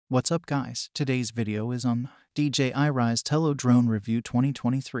What's up guys, today's video is on DJI Ryze Tello Drone Review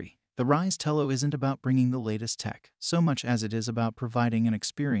 2023. The Ryze Tello isn't about bringing the latest tech, so much as it is about providing an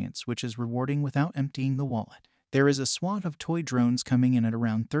experience which is rewarding without emptying the wallet. There is a swath of toy drones coming in at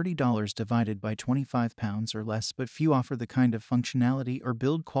around $30 divided by 25 pounds or less, but few offer the kind of functionality or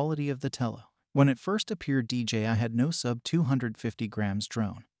build quality of the Tello. When it first appeared, DJI had no sub 250 grams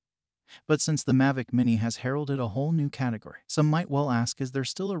drone. But since the Mavic Mini has heralded a whole new category, some might well ask, is there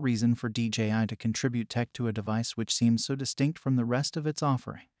still a reason for DJI to contribute tech to a device which seems so distinct from the rest of its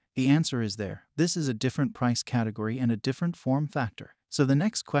offering? The answer is there. This is a different price category and a different form factor. So the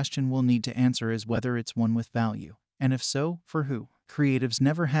next question we'll need to answer is whether it's one with value, and if so, for who? Creatives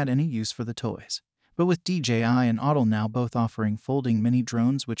never had any use for the toys. But with DJI and Autel now both offering folding mini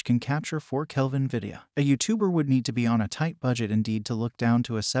drones which can capture 4K Kelvin video, a YouTuber would need to be on a tight budget indeed to look down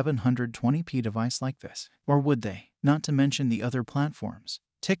to a 720p device like this. Or would they? Not to mention the other platforms.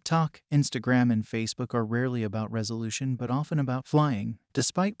 TikTok, Instagram, and Facebook are rarely about resolution but often about flying.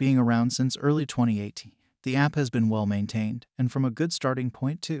 Despite being around since early 2018, the app has been well maintained, and from a good starting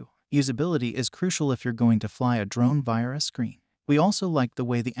point too. Usability is crucial if you're going to fly a drone via a screen. We also liked the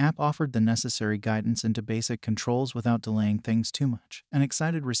way the app offered the necessary guidance into basic controls without delaying things too much. An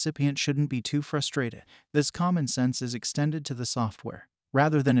excited recipient shouldn't be too frustrated. This common sense is extended to the software.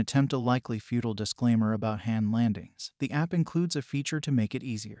 Rather than attempt a likely futile disclaimer about hand landings, the app includes a feature to make it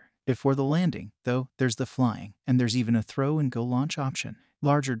easier. If for the landing, though, there's the flying, and there's even a throw and go launch option.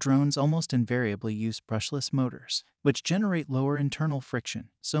 Larger drones almost invariably use brushless motors, which generate lower internal friction.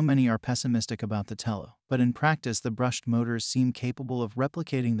 So many are pessimistic about the Tello, but in practice the brushed motors seem capable of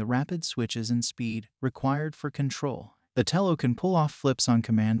replicating the rapid switches in speed required for control. The Tello can pull off flips on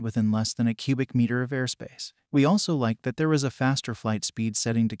command within less than a cubic meter of airspace. We also liked that there was a faster flight speed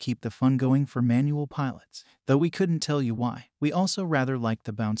setting to keep the fun going for manual pilots, though we couldn't tell you why. We also rather liked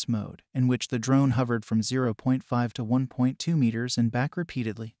the bounce mode, in which the drone hovered from 0.5 to 1.2 meters and back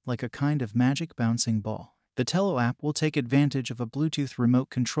repeatedly, like a kind of magic bouncing ball. The Tello app will take advantage of a Bluetooth remote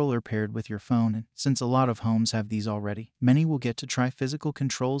controller paired with your phone, and since a lot of homes have these already, many will get to try physical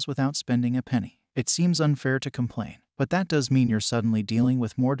controls without spending a penny. It seems unfair to complain, but that does mean you're suddenly dealing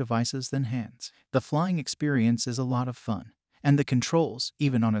with more devices than hands. The flying experience is a lot of fun, and the controls,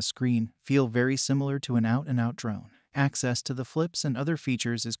 even on a screen, feel very similar to an out-and-out drone. Access to the flips and other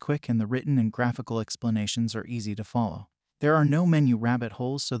features is quick, and the written and graphical explanations are easy to follow. There are no menu rabbit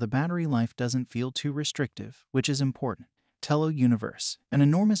holes, so the battery life doesn't feel too restrictive, which is important. Tello Universe. An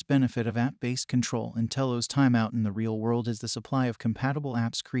enormous benefit of app-based control in Tello's time out in the real world is the supply of compatible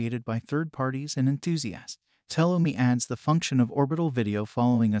apps created by third parties and enthusiasts. Tello Me adds the function of orbital video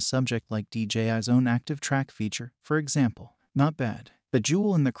following a subject like DJI's own active track feature, for example. Not bad. The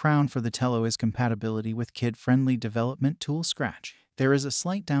jewel in the crown for the Tello is compatibility with kid-friendly development tool Scratch. There is a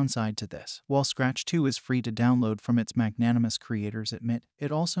slight downside to this. While Scratch 2 is free to download from its magnanimous creators admit,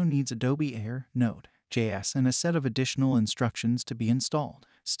 it also needs Adobe Air, Node.js, and a set of additional instructions to be installed.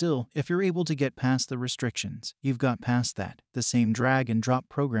 Still, if you're able to get past the restrictions, you've got past that. The same drag and drop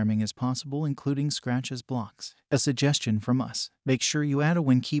programming is possible, including Scratch as blocks. A suggestion from us: make sure you add a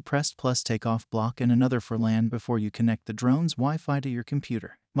when key pressed plus takeoff block and another for land before you connect the drone's Wi-Fi to your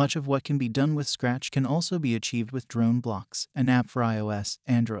computer. Much of what can be done with Scratch can also be achieved with Drone Blocks, an app for iOS,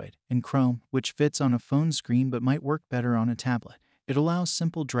 Android, and Chrome, which fits on a phone screen but might work better on a tablet. It allows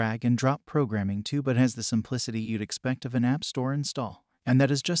simple drag and drop programming too, but has the simplicity you'd expect of an App Store install. And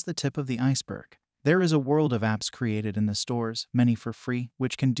that is just the tip of the iceberg. There is a world of apps created in the stores, many for free,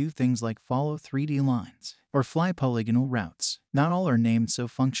 which can do things like follow 3D lines or fly polygonal routes. Not all are named so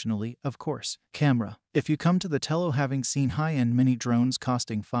functionally, of course. Camera. If you come to the Tello having seen high-end mini drones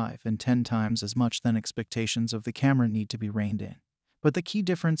costing 5 and 10 times as much, then expectations of the camera need to be reined in. But the key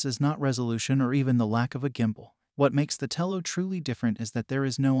difference is not resolution or even the lack of a gimbal. What makes the Tello truly different is that there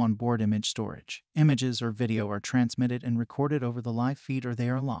is no onboard image storage. Images or video are transmitted and recorded over the live feed, or they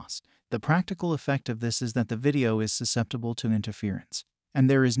are lost. The practical effect of this is that the video is susceptible to interference, and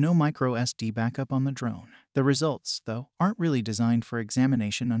there is no micro SD backup on the drone. The results, though, aren't really designed for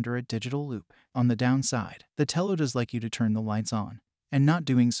examination under a digital loop. On the downside, the Tello does like you to turn the lights on, and not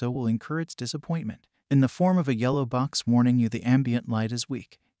doing so will incur its disappointment in the form of a yellow box warning you the ambient light is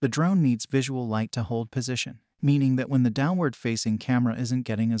weak. The drone needs visual light to hold position, meaning that when the downward-facing camera isn't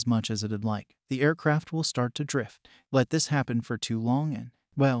getting as much as it'd like, the aircraft will start to drift. Let this happen for too long and,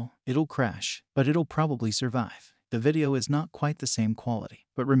 well, it'll crash, but it'll probably survive. The video is not quite the same quality,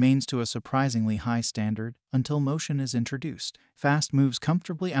 but remains to a surprisingly high standard until motion is introduced. Fast moves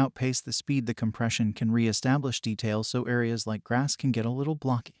comfortably outpace the speed the compression can re-establish detail, so areas like grass can get a little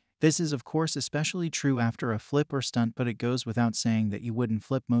blocky. This is of course especially true after a flip or stunt, but it goes without saying that you wouldn't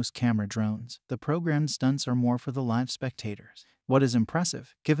flip most camera drones. The programmed stunts are more for the live spectators. What is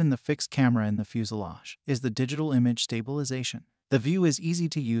impressive, given the fixed camera in the fuselage, is the digital image stabilization. The view is easy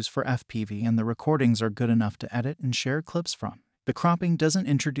to use for FPV and the recordings are good enough to edit and share clips from. The cropping doesn't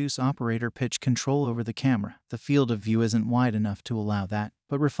introduce operator pitch control over the camera. The field of view isn't wide enough to allow that,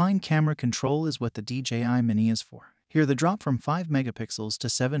 but refined camera control is what the DJI Mini is for. Here, the drop from 5 megapixels to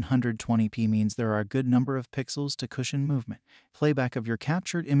 720p means there are a good number of pixels to cushion movement. Playback of your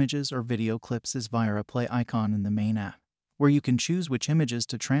captured images or video clips is via a play icon in the main app, where you can choose which images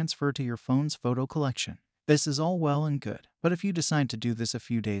to transfer to your phone's photo collection. This is all well and good, but if you decide to do this a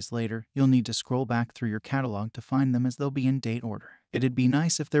few days later, you'll need to scroll back through your catalog to find them as they'll be in date order. It'd be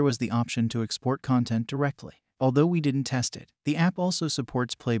nice if there was the option to export content directly. Although we didn't test it, the app also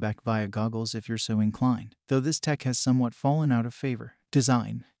supports playback via goggles if you're so inclined, though this tech has somewhat fallen out of favor.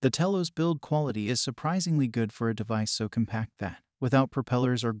 Design. The Tello's build quality is surprisingly good for a device so compact that, without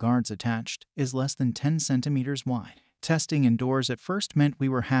propellers or guards attached, is less than 10 centimeters wide. Testing indoors at first meant we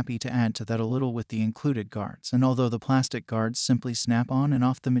were happy to add to that a little with the included guards, and although the plastic guards simply snap on and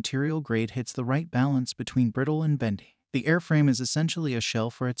off, the material grade hits the right balance between brittle and bendy. The airframe is essentially a shell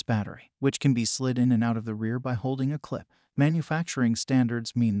for its battery, which can be slid in and out of the rear by holding a clip. Manufacturing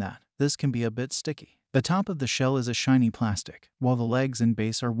standards mean that this can be a bit sticky. The top of the shell is a shiny plastic, while the legs and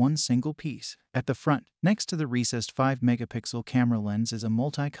base are one single piece. At the front, next to the recessed 5-megapixel camera lens, is a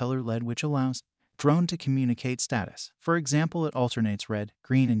multicolor LED which allows drone to communicate status. For example, it alternates red,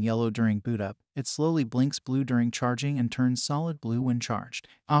 green, and yellow during boot up. It slowly blinks blue during charging and turns solid blue when charged.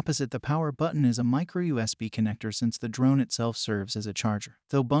 Opposite the power button is a micro USB connector, since the drone itself serves as a charger,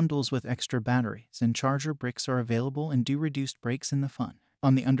 though bundles with extra batteries and charger bricks are available and do reduced breaks in the fun.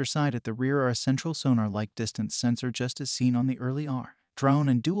 On the underside at the rear are a central sonar-like distance sensor, just as seen on the early R drone,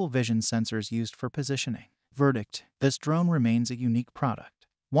 and dual vision sensors used for positioning. Verdict: this drone remains a unique product,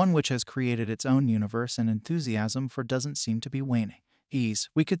 one which has created its own universe, and enthusiasm for doesn't seem to be waning. Ease.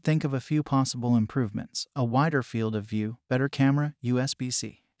 We could think of a few possible improvements: a wider field of view, better camera,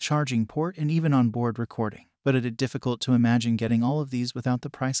 USB-C charging port, and even onboard recording. But it'd difficult to imagine getting all of these without the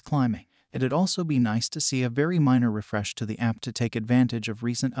price climbing. It'd also be nice to see a very minor refresh to the app to take advantage of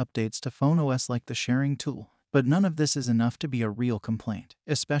recent updates to Phone OS like the sharing tool. But none of this is enough to be a real complaint,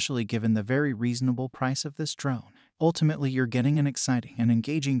 especially given the very reasonable price of this drone. Ultimately, you're getting an exciting and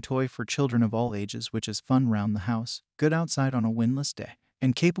engaging toy for children of all ages, which is fun round the house, good outside on a windless day,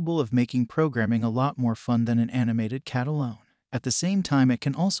 and capable of making programming a lot more fun than an animated cat alone. At the same time, it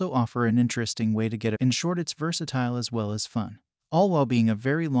can also offer an interesting way to get it. In short, it's versatile as well as fun, all while being a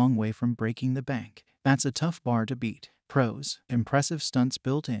very long way from breaking the bank. That's a tough bar to beat. Pros: impressive stunts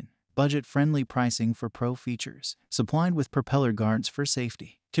built in, budget-friendly pricing for pro features, supplied with propeller guards for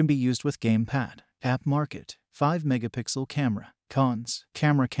safety, can be used with gamepad. App market: 5-megapixel camera. Cons: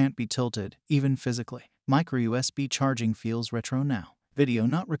 camera can't be tilted, even physically. Micro USB charging feels retro now. Video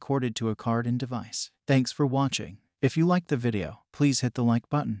not recorded to a card-in device. Thanks for watching. If you liked the video, please hit the like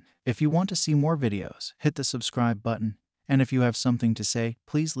button. If you want to see more videos, hit the subscribe button. And if you have something to say,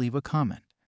 please leave a comment.